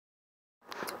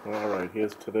Alright,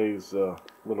 here's today's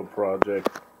little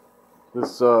project.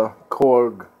 This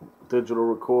Korg digital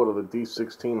recorder, the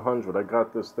D1600. I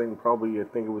got this thing probably, I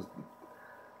think it was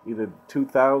either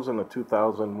 2000 or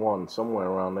 2001, somewhere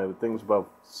around there. The thing's about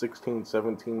 16,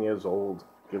 17 years old,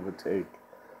 give or take.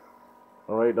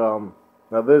 Alright,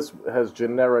 now this has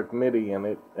generic MIDI in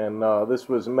it, and this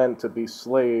was meant to be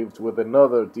slaved with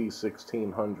another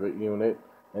D1600 unit,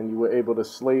 and you were able to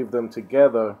slave them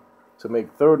together to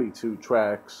make 32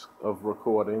 tracks of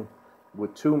recording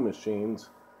with two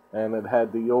machines, and it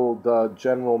had the old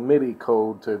General Midi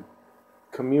code to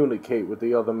communicate with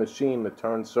the other machine to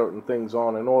turn certain things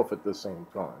on and off at the same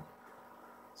time.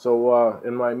 So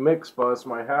in my Mixbus,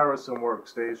 my Harrison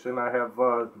workstation, I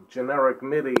have generic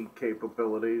MIDI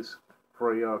capabilities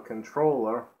for a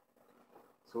controller.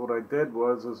 So what I did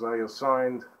was I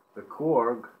assigned the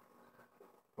Korg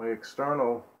my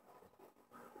external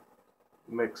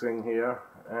mixing here,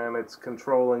 and it's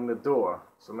controlling the door.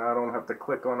 So now I don't have to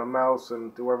click on a mouse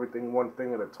and do everything one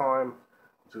thing at a time,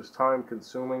 which is time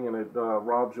consuming, and it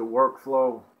robs your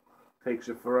workflow, takes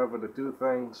you forever to do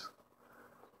things.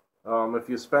 If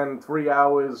you spend 3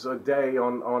 hours a day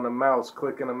on a mouse,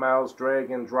 clicking a mouse,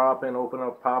 dragging, dropping, open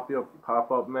up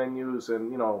pop-up menus, and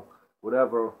you know,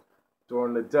 whatever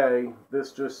during the day,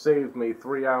 this just saved me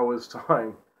 3 hours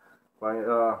time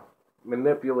by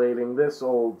manipulating this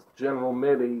old General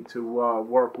MIDI to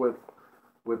work with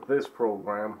this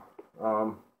program.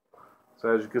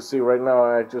 So as you can see right now,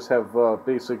 I just have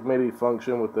basic MIDI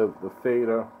function with the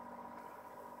fader.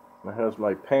 And here's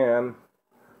my pan.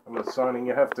 I'm assigning,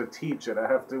 you have to teach it. I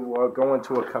have to go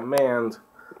into a command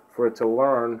for it to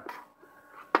learn.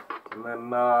 And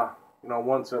then, you know,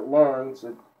 once it learns,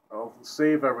 I'll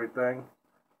save everything.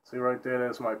 See right there,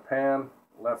 there's my pan,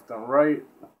 left and right.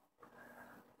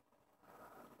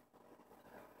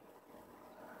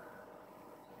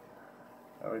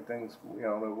 Everything's, you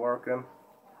know, they're working.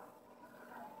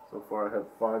 So far I have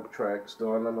 5 tracks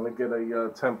done. I'm going to get a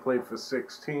template for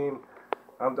 16.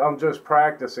 I'm just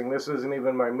practicing. This isn't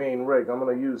even my main rig. I'm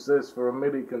going to use this for a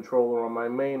MIDI controller on my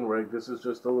main rig. This is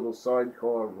just a little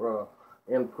sidecar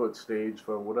input stage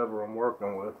for whatever I'm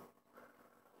working with.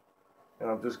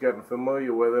 And I'm just getting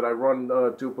familiar with it. I run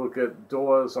duplicate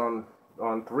doors on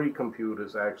 3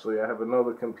 computers, actually. I have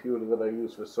another computer that I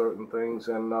use for certain things,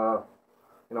 and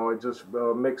you know,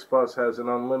 Mixbus has an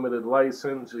unlimited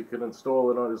license. You can install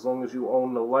it on, as long as you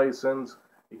own the license,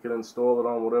 you can install it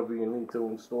on whatever you need to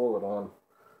install it on.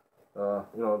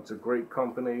 You know, it's a great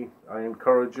company. I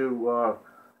encourage you.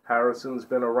 Harrison's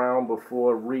been around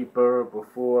before Reaper,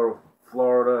 before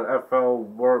Florida, FL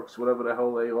Works, whatever the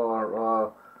hell they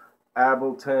are.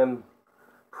 Ableton,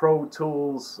 Pro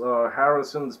Tools.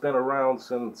 Harrison's been around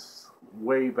since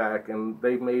way back, and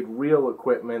they made real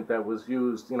equipment that was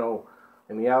used, you know,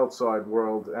 in the outside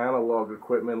world, analog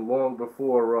equipment, long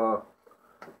before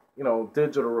you know,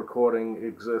 digital recording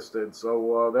existed.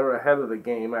 So they're ahead of the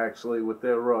game, actually, with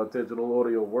their digital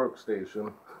audio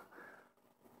workstation.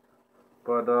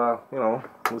 But you know,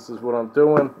 this is what I'm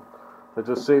doing. I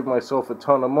just saved myself a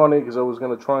ton of money because I was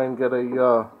going to try and get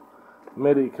a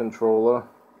MIDI controller.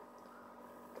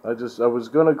 I was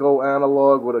going to go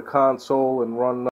analog with a console and run